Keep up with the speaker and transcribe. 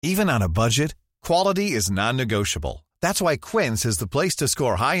Even on a budget, quality is non-negotiable. That's why Quince is the place to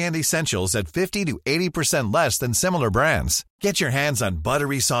score high-end essentials at 50 to 80% less than similar brands. Get your hands on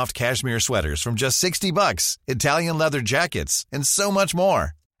buttery soft cashmere sweaters from just $60, Italian leather jackets, and so much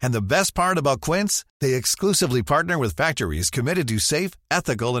more. And the best part about Quince, they exclusively partner with factories committed to safe,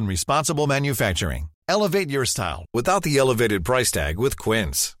 ethical, and responsible manufacturing. Elevate your style without the elevated price tag with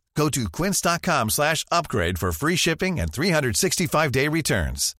Quince. Go to quince.com/upgrade for free shipping and 365-day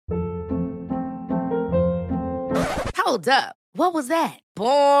returns. Hold up. What was that?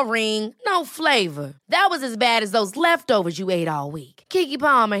 Boring. No flavor. That was as bad as those leftovers you ate all week. Keke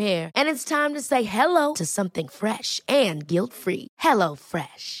Palmer here, and it's time to say hello to something fresh and guilt-free. Hello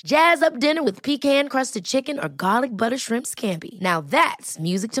Fresh. Jazz up dinner with pecan-crusted chicken or garlic butter shrimp scampi. Now that's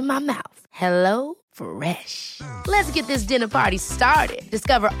music to my mouth. Hello Fresh. Let's get this dinner party started.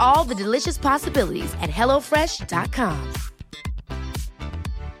 Discover all the delicious possibilities at hellofresh.com.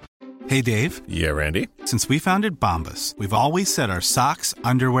 Hey, Dave. Yeah, Randy. Since we founded Bombas, we've always said our socks,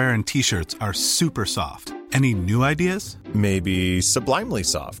 underwear, and T-shirts are super soft. Any new ideas? Maybe sublimely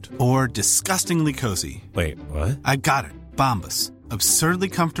soft. Or disgustingly cozy. Wait, what? I got it. Bombas. Absurdly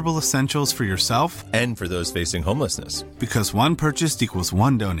comfortable essentials for yourself and for those facing homelessness. Because one purchased equals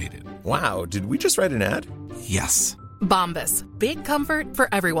one donated. Wow, did we just write an ad? Yes. Bombas. Big comfort for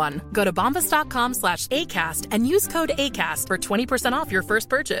everyone. Go to bombas.com/ACAST and use code ACAST for 20% off your first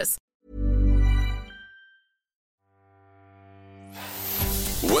purchase.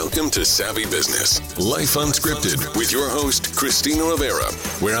 Welcome to Savvy Business, Life Unscripted, with your host, Christina Rivera,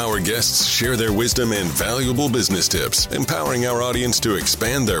 where our guests share their wisdom and valuable business tips, empowering our audience to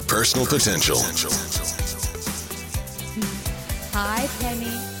expand their personal potential. Hi,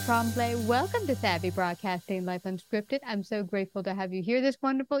 Penny. Tremblay. Welcome to Savvy Broadcasting, Life Unscripted. I'm so grateful to have you here this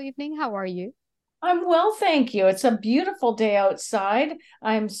wonderful evening. How are you? I'm well, thank you. It's a beautiful day outside.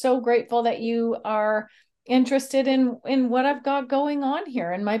 I'm so grateful that you are interested in what I've got going on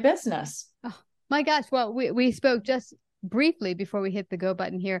here in my business. Oh my gosh. Well, we spoke just briefly before we hit the go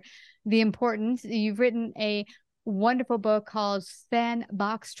button here. The importance. You've written a wonderful book called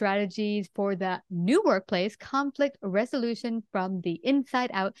Sandbox Strategies for the New Workplace, Conflict Resolution from the Inside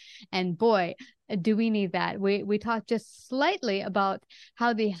Out. And boy, do we need that. We talked just slightly about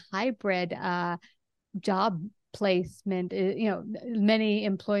how the hybrid job placement, many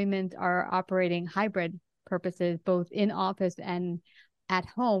employment are operating hybrid purposes, both in office and at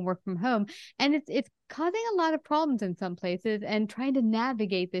home, work from home. And it's causing a lot of problems in some places and trying to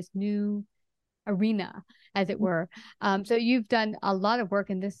navigate this new arena, as it were. So you've done a lot of work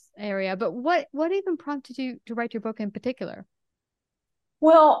in this area, but what even prompted you to write your book in particular?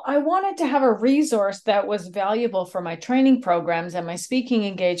 Well, I wanted to have a resource that was valuable for my training programs and my speaking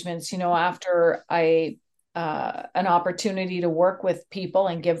engagements, after an opportunity to work with people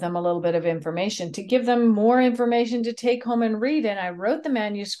and give them a little bit of information, to give them more information to take home and read. And I wrote the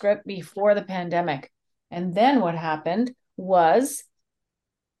manuscript before the pandemic. And then what happened was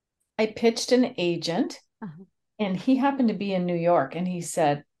I pitched an agent, and he happened to be in New York, and he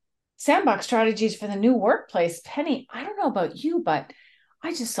said, Sandbox Strategies for the New Workplace. Penny, I don't know about you, but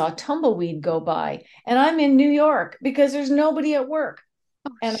I just saw tumbleweed go by, and I'm in New York because there's nobody at work.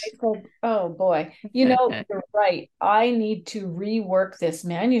 And I said, oh boy, you're right. I need to rework this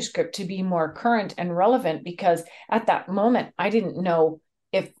manuscript to be more current and relevant, because at that moment, I didn't know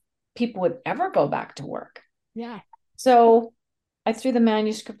if people would ever go back to work. Yeah. So I threw the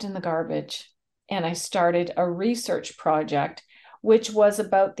manuscript in the garbage, and I started a research project, which was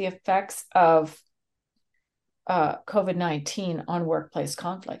about the effects of COVID-19 on workplace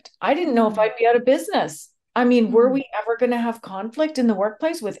conflict. I didn't know if I'd be out of business. I mean, were we ever going to have conflict in the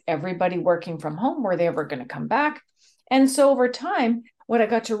workplace with everybody working from home? Were they ever going to come back? And so over time, what I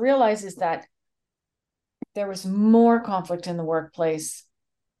got to realize is that there was more conflict in the workplace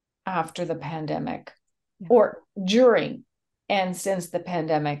after the pandemic, or during and since the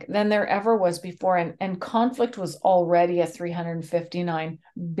pandemic, than there ever was before. And conflict was already a $359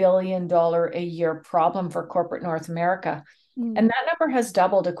 billion a year problem for corporate North America. And that number has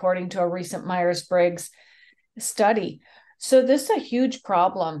doubled according to a recent Myers-Briggs study. So this is a huge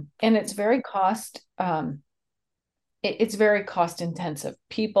problem, and it's very cost intensive.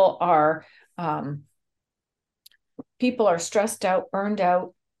 People are stressed out, burned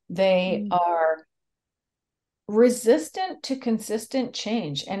out. They are resistant to consistent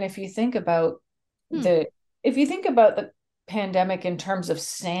change. And if you think about the pandemic in terms of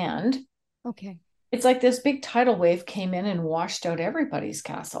sand, it's like this big tidal wave came in and washed out everybody's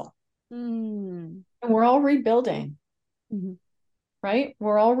castle. And we're all rebuilding, right?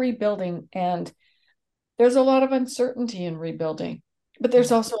 We're all rebuilding. And there's a lot of uncertainty in rebuilding. But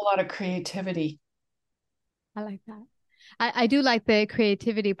there's also a lot of creativity. I like that. I do like the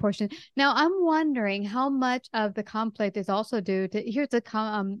creativity portion. Now, I'm wondering how much of the conflict is also due to, here's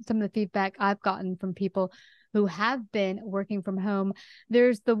some of the feedback I've gotten from people who have been working from home.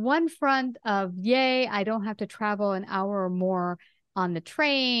 There's the one front of, yay, I don't have to travel an hour or more on the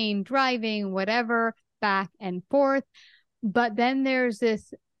train, driving, whatever, back and forth. But then there's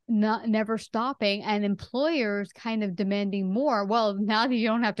this never stopping, and employers kind of demanding more. Well, now that you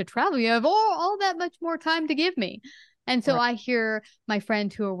don't have to travel, you have all that much more time to give me. And so I hear my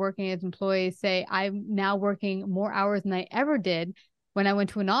friends who are working as employees say, I'm now working more hours than I ever did when I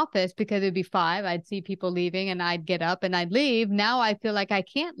went to an office, because it'd be 5, I'd see people leaving and I'd get up and I'd leave. Now I feel like I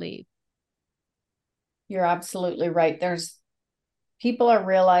can't leave. You're absolutely right. People are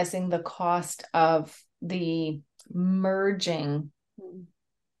realizing the cost of the merging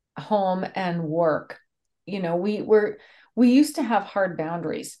home and work. We used to have hard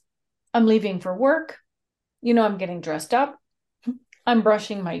boundaries. I'm leaving for work. I'm getting dressed up. I'm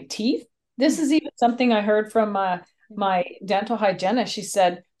brushing my teeth. This is even something I heard from my dental hygienist. She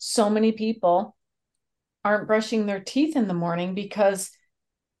said so many people aren't brushing their teeth in the morning because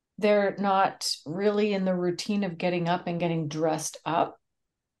they're not really in the routine of getting up and getting dressed up.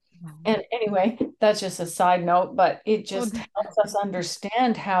 And anyway, that's just a side note, but it just helps us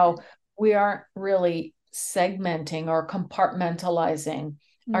understand how we aren't really segmenting or compartmentalizing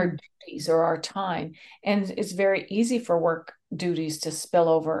our duties or our time. And it's very easy for work duties to spill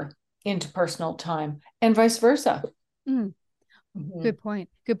over into personal time and vice versa. Good point.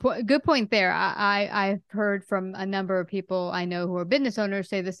 Good point there. I've heard from a number of people I know who are business owners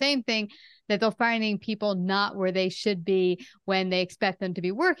say the same thing, that they're finding people not where they should be when they expect them to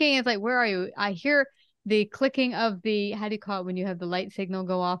be working. It's like, where are you? I hear the clicking of the, how do you call it when you have the light signal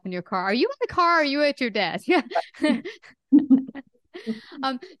go off in your car? Are you in the car? Or are you at your desk? Yeah. But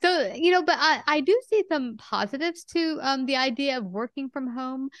I do see some positives to the idea of working from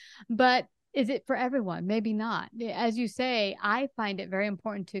home, but is it for everyone? Maybe not. As you say, I find it very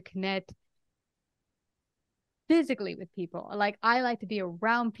important to connect physically with people. Like, I like to be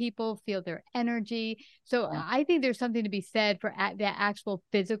around people, feel their energy. So I think there's something to be said for that actual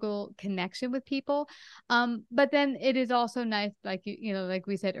physical connection with people. But then it is also nice, like like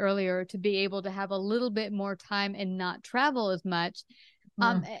we said earlier, to be able to have a little bit more time and not travel as much.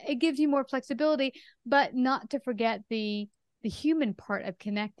 It gives you more flexibility, but not to forget the human part of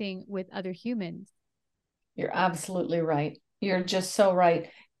connecting with other humans. You're absolutely right. You're just so right.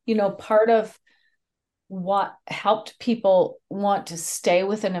 Part of what helped people want to stay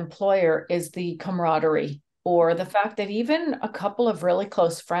with an employer is the camaraderie, or the fact that even a couple of really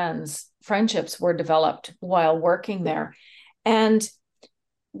close friendships were developed while working there. And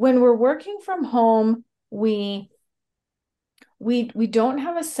when we're working from home, we don't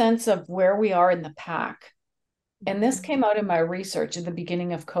have a sense of where we are in the pack. And this came out in my research at the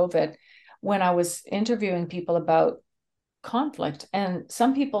beginning of COVID, when I was interviewing people about conflict. And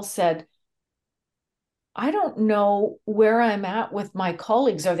some people said, I don't know where I'm at with my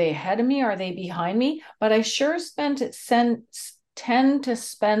colleagues. Are they ahead of me? Are they behind me? But I sure tend to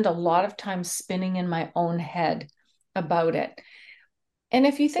spend a lot of time spinning in my own head about it. And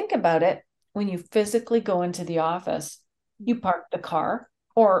if you think about it, when you physically go into the office, you park the car,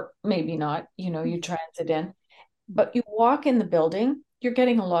 or maybe not, you transit in, but you walk in the building, you're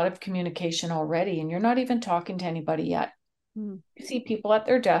getting a lot of communication already, and you're not even talking to anybody yet. You see people at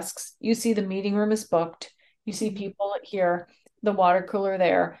their desks. You see the meeting room is booked. You see people here, the water cooler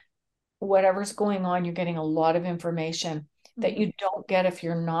there, whatever's going on, you're getting a lot of information that you don't get if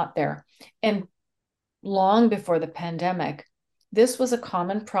you're not there. And long before the pandemic, this was a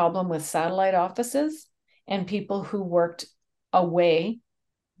common problem with satellite offices and people who worked away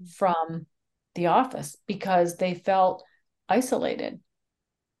from the office because they felt isolated.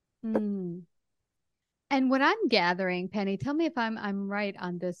 And what I'm gathering, Penny, tell me if I'm right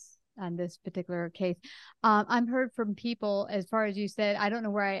on this particular case. I've heard from people, as far as you said, I don't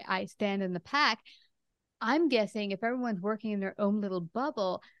know where I stand in the pack. I'm guessing if everyone's working in their own little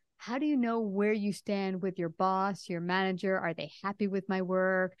bubble, how do you know where you stand with your boss, your manager? Are they happy with my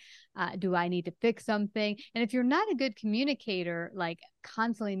work? Do I need to fix something? And if you're not a good communicator, like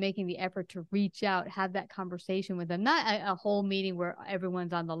constantly making the effort to reach out, have that conversation with them, not a whole meeting where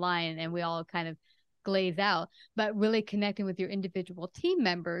everyone's on the line and we all kind of glaze out, but really connecting with your individual team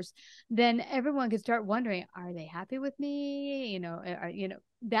members, then everyone could start wondering, are they happy with me?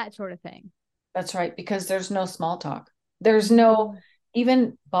 That sort of thing. That's right, because there's no small talk. There's no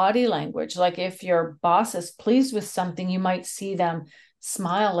even body language. Like if your boss is pleased with something, you might see them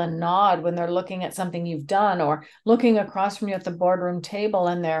smile and nod when they're looking at something you've done, or looking across from you at the boardroom table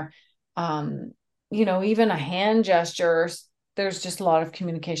and they're, even a hand gesture. There's just a lot of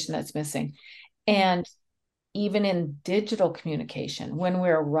communication that's missing. And even in digital communication, when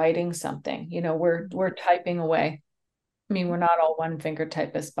we're writing something, we're typing away. I mean, we're not all one finger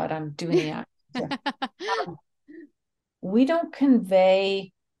typists, but I'm doing the act. We don't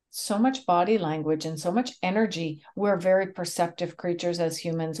convey so much body language and so much energy. We're very perceptive creatures as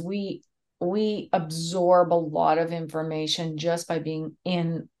humans. We absorb a lot of information just by being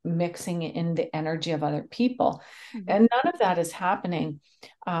mixing in the energy of other people. Mm-hmm. And none of that is happening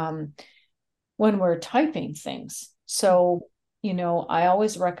when we're typing things. So, I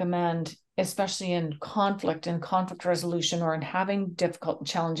always recommend, especially in conflict and conflict resolution, or in having difficult and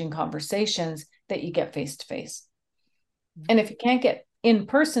challenging conversations, that you get face-to-face. Mm-hmm. And if you can't get in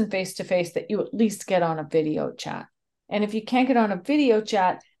person face-to-face, that you at least get on a video chat. And if you can't get on a video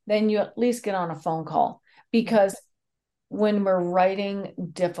chat, then you at least get on a phone call. Because when we're writing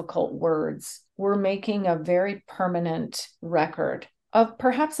difficult words, we're making a very permanent record of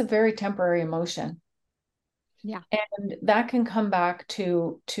perhaps a very temporary emotion. Yeah. And that can come back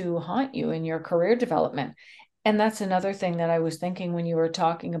to haunt you in your career development. And that's another thing that I was thinking when you were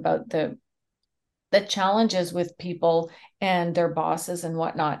talking about the challenges with people and their bosses and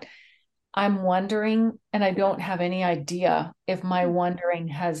whatnot. I'm wondering, and I don't have any idea if my wondering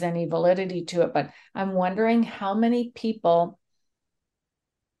has any validity to it, but I'm wondering how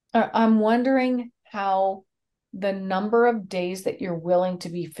the number of days that you're willing to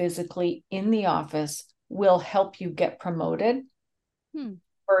be physically in the office will help you get promoted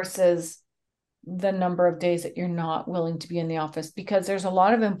versus the number of days that you're not willing to be in the office. Because there's a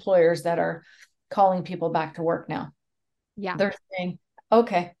lot of employers that are calling people back to work now. Yeah. They're saying,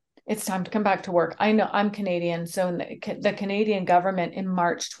 okay, it's time to come back to work. I know I'm Canadian. So in the Canadian government in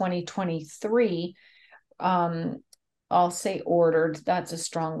March 2023, I'll say ordered, that's a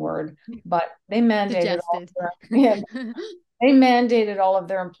strong word, but they mandated all of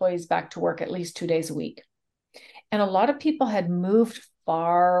their employees back to work at least 2 days a week. And a lot of people had moved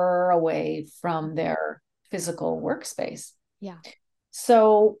far away from their physical workspace. Yeah.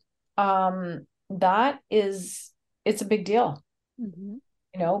 So it's a big deal,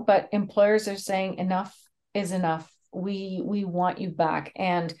 but employers are saying enough is enough. We want you back.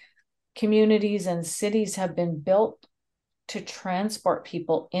 And communities and cities have been built to transport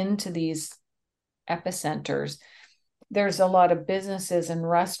people into these epicenters. There's a lot of businesses and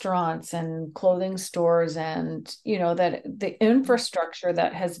restaurants and clothing stores, and that the infrastructure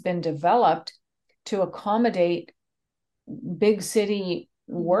that has been developed to accommodate big city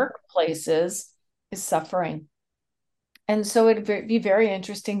workplaces is suffering. And so it'd be very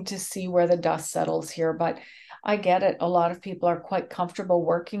interesting to see where the dust settles here. But I get it. A lot of people are quite comfortable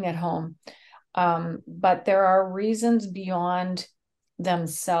working at home. But there are reasons beyond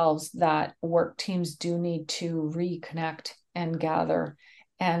themselves that work teams do need to reconnect and gather.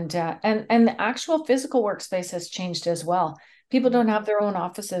 And the actual physical workspace has changed as well. People don't have their own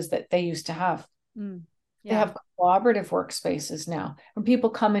offices that they used to have. Yeah. They have collaborative workspaces now, and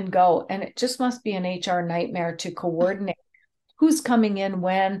people come and go, and it just must be an HR nightmare to coordinate who's coming in,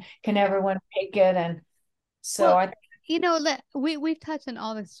 when can everyone take it. And so we've touched on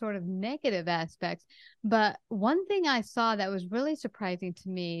all the sort of negative aspects, but one thing I saw that was really surprising to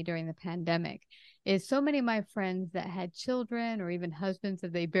me during the pandemic is so many of my friends that had children or even husbands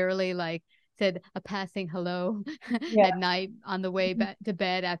that they barely said a passing hello at night on the way back to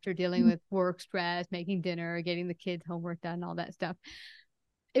bed after dealing with work stress, making dinner, getting the kids' homework done, all that stuff.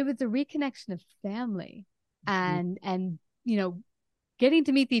 It was the reconnection of family and getting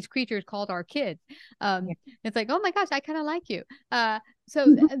to meet these creatures called our kids. It's like, oh my gosh, I kind of like you. So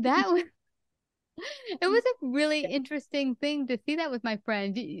that was, it was a really interesting thing to see that with my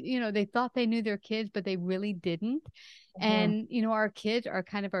friends. They thought they knew their kids, but they really didn't. And, our kids are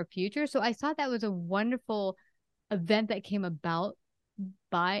kind of our future. So I thought that was a wonderful event that came about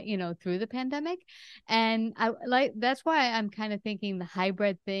by, through the pandemic. And that's why I'm kind of thinking the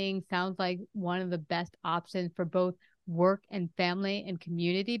hybrid thing sounds like one of the best options for both work and family and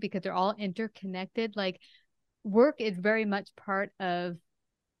community, because they're all interconnected. Like, work is very much part of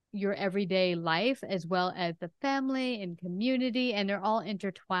your everyday life, as well as the family and community, and they're all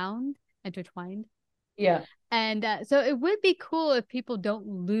intertwined. Yeah. And so it would be cool if people don't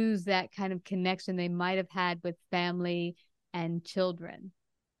lose that kind of connection they might have had with family and children.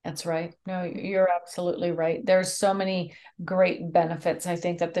 That's right. No, you're absolutely right. There's so many great benefits, I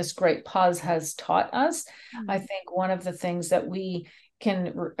think, that this great pause has taught us. I think one of the things that we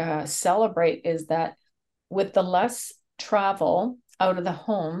can celebrate is that with the less travel out of the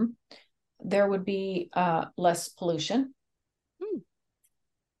home, there would be less pollution.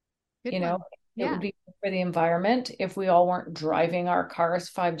 Good you know, one. it Yeah. would be good for the environment if we all weren't driving our cars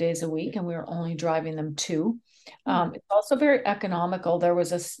 5 days a week and we were only driving them 2. It's also very economical. There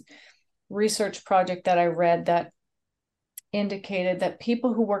was a research project that I read that indicated that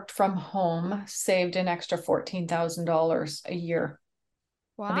people who worked from home saved an extra $14,000 a year.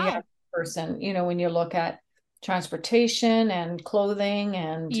 The Wow. average person, when you look at transportation and clothing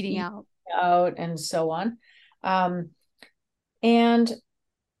and Eating out. and so on. And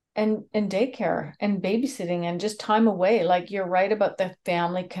daycare and babysitting and just time away. Like, you're right about the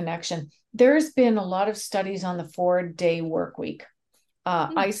family connection. There's been a lot of studies on the 4-day work week.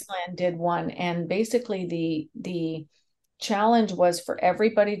 Iceland did one, and basically the challenge was for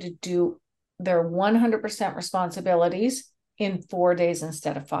everybody to do their 100% responsibilities in 4 days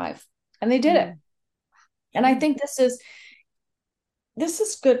instead of 5, and they did it. And I think this is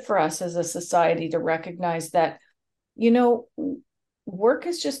good for us as a society to recognize that, work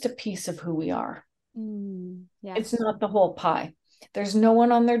is just a piece of who we are. Yeah. It's not the whole pie. There's no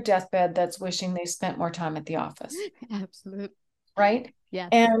one on their deathbed that's wishing they spent more time at the office. Absolutely. Right? Yeah.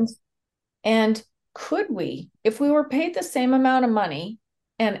 And could we, if we were paid the same amount of money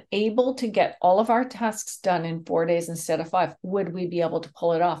and able to get all of our tasks done in 4 days instead of 5, would we be able to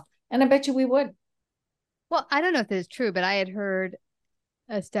pull it off? And I bet you we would. Well, I don't know if this is true, but I had heard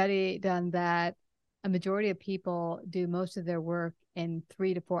a study done that a majority of people do most of their work in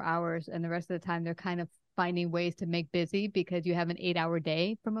 3 to 4 hours, and the rest of the time they're kind of finding ways to make busy, because you have an 8-hour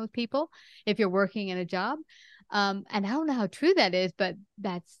day for most people if you're working in a job. And I don't know how true that is, but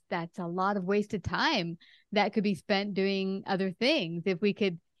that's a lot of wasted time that could be spent doing other things. If we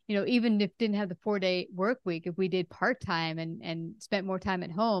could, even if didn't have the 4-day work week, if we did part-time and spent more time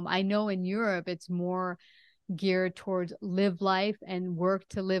at home. I know in Europe it's more geared towards live life and work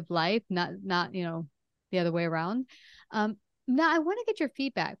to live life, not the other way around. Now I want to get your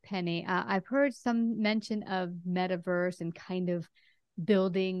feedback, Penny. I've heard some mention of metaverse and kind of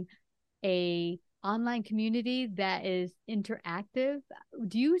building a online community that is interactive.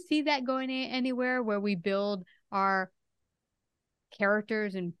 Do you see that going anywhere, where we build our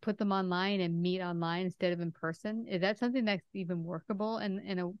characters and put them online and meet online instead of in person? Is that something that's even workable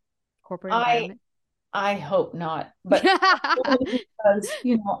in a corporate environment? I hope not, but because,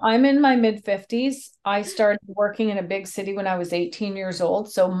 I'm in my mid-50s. I started working in a big city when I was 18 years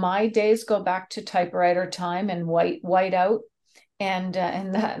old. So my days go back to typewriter time and white out and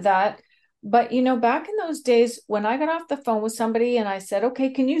that. But, back in those days when I got off the phone with somebody and I said, okay,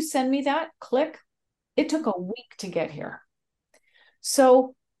 can you send me that? Click. It took a week to get here.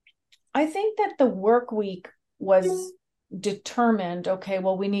 So I think that the work week was determined, okay,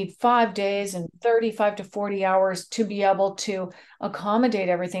 well, we need 5 days and 35 to 40 hours to be able to accommodate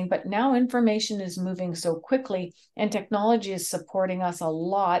everything. But now information is moving so quickly and technology is supporting us a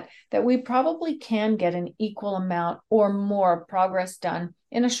lot that we probably can get an equal amount or more progress done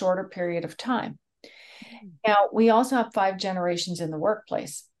in a shorter period of time. Now, we also have 5 generations in the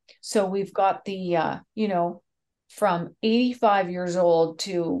workplace. So we've got the, from 85 years old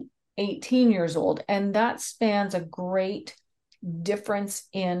to 18 years old. And that spans a great difference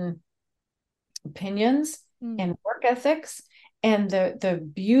in opinions and work ethics. And the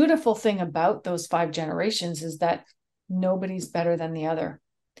beautiful thing about those 5 generations is that nobody's better than the other,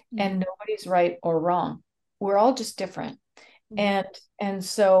 and nobody's right or wrong. We're all just different. And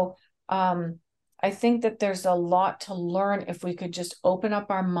so I think that there's a lot to learn if we could just open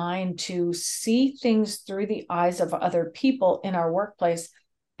up our mind to see things through the eyes of other people in our workplace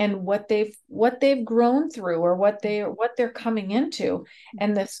and what they've grown through, or what they're coming into,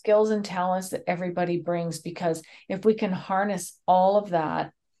 and the skills and talents that everybody brings. Because if we can harness all of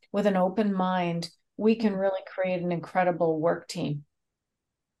that with an open mind, we can really create an incredible work team.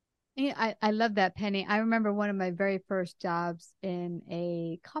 Yeah, I love that, Penny. I remember one of my very first jobs in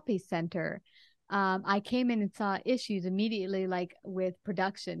a copy center. I came in and saw issues immediately, like with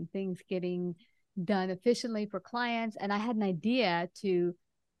production, things getting done efficiently for clients. And I had an idea to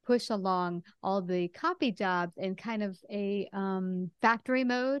push along all the copy jobs in kind of a factory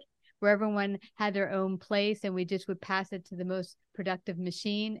mode, where everyone had their own place and we just would pass it to the most productive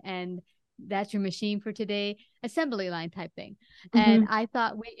machine, and that's your machine for today, assembly line type thing. And I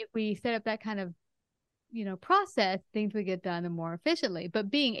thought if we set up that kind of process, things would get done more efficiently. But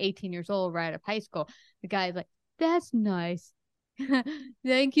being 18 years old right out of high school, the guy's like, that's nice.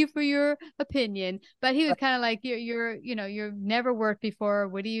 Thank you for your opinion. But he was kind of like, you've never worked before.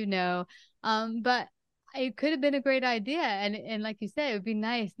 What do you know? But it could have been a great idea. And like you said, it would be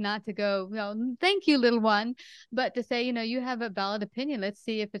nice not to go, thank you, little one, but to say, you have a valid opinion. Let's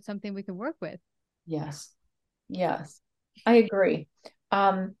see if it's something we can work with. Yes. Yes, I agree.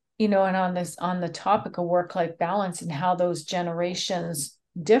 And on the topic of work-life balance and how those generations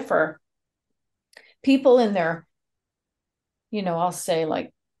differ, people in their, I'll say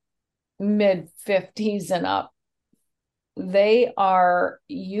like mid 50s and up, they are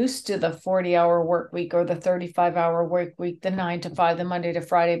used to the 40-hour work week or the 35-hour work week, the 9 to 5, the Monday to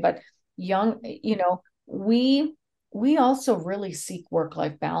Friday. But we also really seek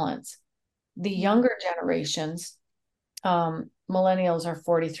work-life balance. The younger generations, millennials are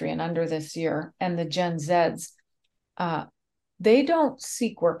 43 and under this year, and the Gen Zs, they don't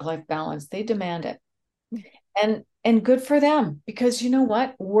seek work-life balance. They demand it. And good for them, because you know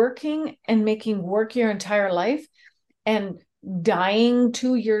what? Working and making work your entire life and dying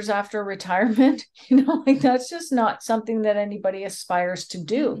 2 years after retirement, like that's just not something that anybody aspires to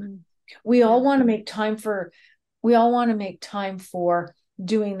do. Mm-hmm. We all want to make time for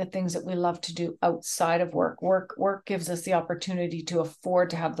doing the things that we love to do outside of work. Work gives us the opportunity to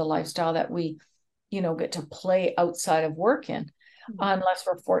afford to have the lifestyle that we, get to play outside of work in, unless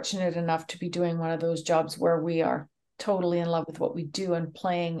we're fortunate enough to be doing one of those jobs where we are totally in love with what we do and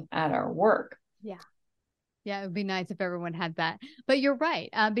playing at our work. Yeah. Yeah, it would be nice if everyone had that. But you're right,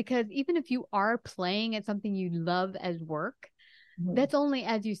 because even if you are playing at something you love as work, that's only,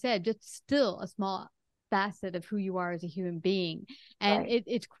 as you said, just still a small facet of who you are as a human being. And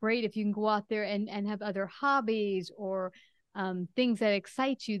it's great if you can go out there and have other hobbies or things that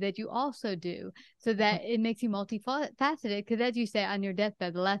excite you that you also do, so that it makes you multifaceted. Because as you say, on your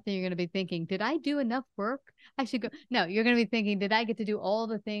deathbed, the last thing you're going to be thinking, did I do enough work? I should go. No, you're going to be thinking, did I get to do all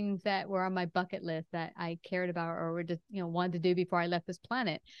the things that were on my bucket list that I cared about or were just, wanted to do before I left this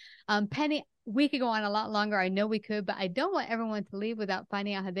planet? Penny, we could go on a lot longer. I know we could, but I don't want everyone to leave without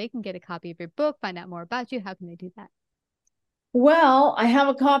finding out how they can get a copy of your book, find out more about you. How can they do that? Well, I have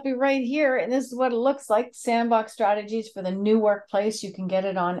a copy right here, and this is what it looks like. Sandbox Strategies for the New Workplace. You can get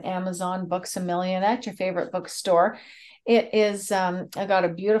it on Amazon, Books A Million, at your favorite bookstore. It is, I got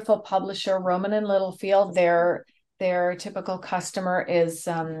a beautiful publisher, Roman and Littlefield. Their typical customer is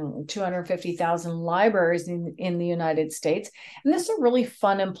 250,000 libraries in the United States. And this is a really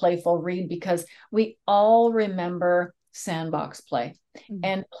fun and playful read, because we all remember sandbox play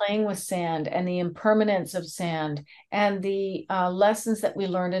and playing with sand and the impermanence of sand and the lessons that we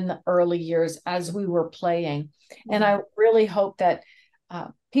learned in the early years as we were playing. And I really hope that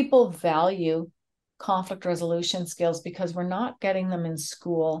people value conflict resolution skills, because we're not getting them in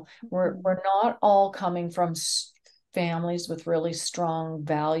school. We're not all coming from families with really strong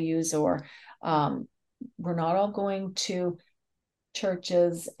values, or we're not all going to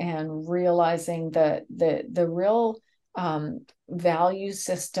churches and realizing the real value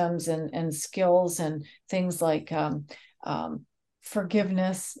systems and skills and things like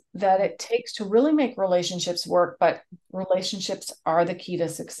forgiveness that it takes to really make relationships work. But relationships are the key to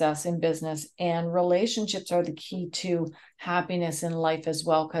success in business, and relationships are the key to happiness in life as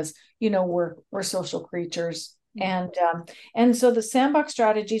well, because we're social creatures. And so the Sandbox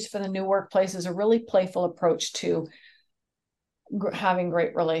Strategies for the New Workplace is a really playful approach to having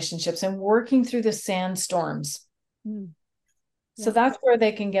great relationships and working through the sandstorms. So that's where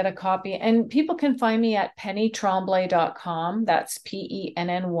they can get a copy. And people can find me at pennytremblay.com. That's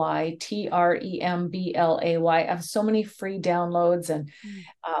PennyTremblay. I have so many free downloads. And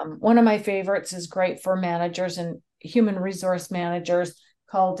one of my favorites is great for managers and human resource managers,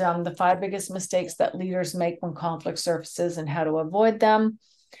 called The 5 Biggest Mistakes That Leaders Make When Conflict Surfaces and How to Avoid Them.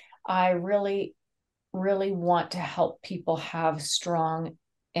 I really, really want to help people have strong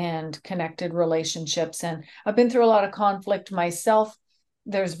and connected relationships. And I've been through a lot of conflict myself.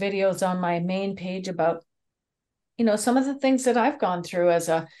 There's videos on my main page about, some of the things that I've gone through as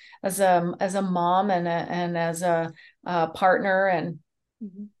a mom and as a partner. And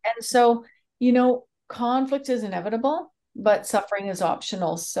so, conflict is inevitable, but suffering is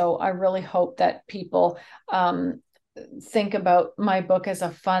optional. So I really hope that people think about my book as a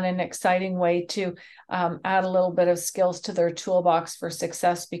fun and exciting way to add a little bit of skills to their toolbox for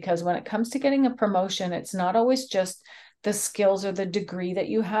success. Because when it comes to getting a promotion, it's not always just the skills or the degree that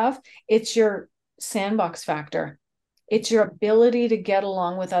you have. It's your sandbox factor. It's your ability to get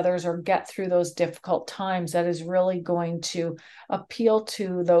along with others or get through those difficult times that is really going to appeal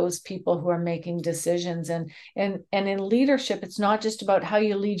to those people who are making decisions. And in leadership, it's not just about how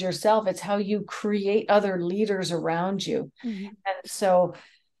you lead yourself, it's how you create other leaders around you. And so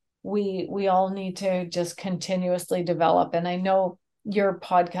we all need to just continuously develop. And I know your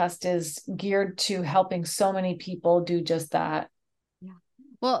podcast is geared to helping so many people do just that. Yeah.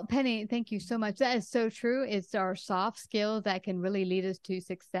 Well, Penny, thank you so much. That is so true. It's our soft skills that can really lead us to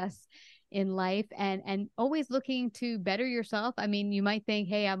success in life, and always looking to better yourself. I mean, you might think,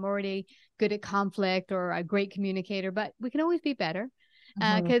 hey, I'm already good at conflict or a great communicator, but we can always be better,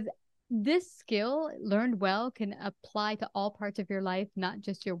 because this skill learned well can apply to all parts of your life, not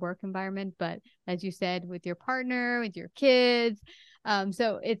just your work environment, but as you said, with your partner, with your kids.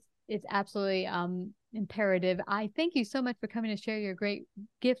 So it's absolutely imperative. I thank you so much for coming to share your great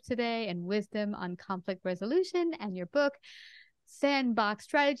gift today and wisdom on conflict resolution and your book, Sandbox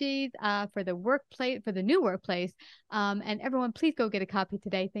Strategies for the workplace, for the new workplace. And everyone, please go get a copy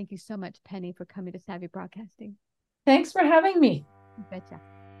today. Thank you so much, Penny, for coming to Savvy Broadcasting. Thanks for having me. You betcha.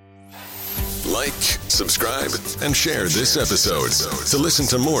 Like, subscribe, and share this episode. To listen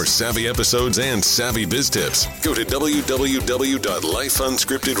to more savvy episodes and savvy biz tips, go to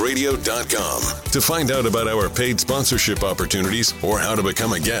www.lifeunscriptedradio.com. To find out about our paid sponsorship opportunities or how to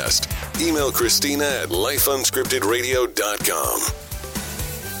become a guest, email Christina at lifeunscriptedradio.com.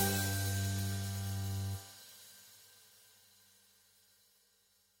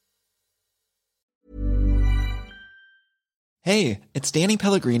 Hey, it's Danny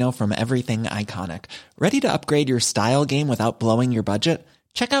Pellegrino from Everything Iconic. Ready to upgrade your style game without blowing your budget?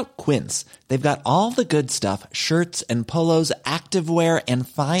 Check out Quince. They've got all the good stuff, shirts and polos, activewear, and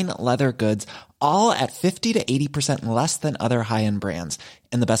fine leather goods, all at 50 to 80% less than other high-end brands.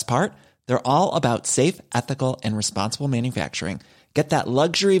 And the best part? They're all about safe, ethical, and responsible manufacturing. Get that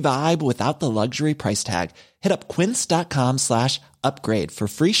luxury vibe without the luxury price tag. Hit up quince.com/upgrade for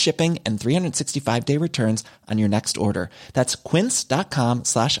free shipping and 365-day returns on your next order. That's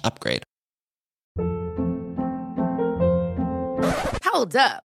quince.com/upgrade. Hold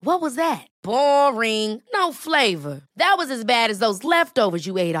up. What was that? Boring. No flavor. That was as bad as those leftovers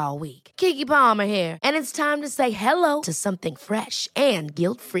you ate all week. Keke Palmer here, and it's time to say hello to something fresh and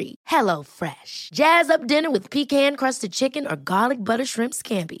guilt-free. Hello Fresh. Jazz up dinner with pecan-crusted chicken or garlic butter shrimp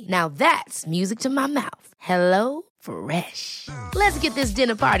scampi. Now that's music to my mouth. Hello Fresh. Let's get this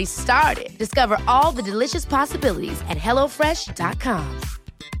dinner party started. Discover all the delicious possibilities at hellofresh.com.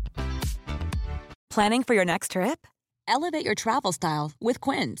 Planning for your next trip? Elevate your travel style with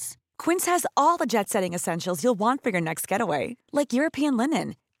Quince. Quince has all the jet-setting essentials you'll want for your next getaway, like European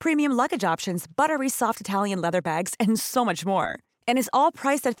linen, premium luggage options, buttery soft Italian leather bags, and so much more. And is all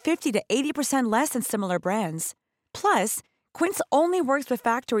priced at 50 to 80% less than similar brands. Plus, Quince only works with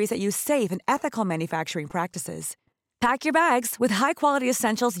factories that use safe and ethical manufacturing practices. Pack your bags with high-quality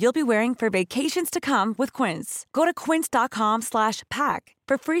essentials you'll be wearing for vacations to come with Quince. Go to quince.com/pack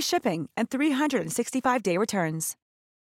for free shipping and 365-day returns.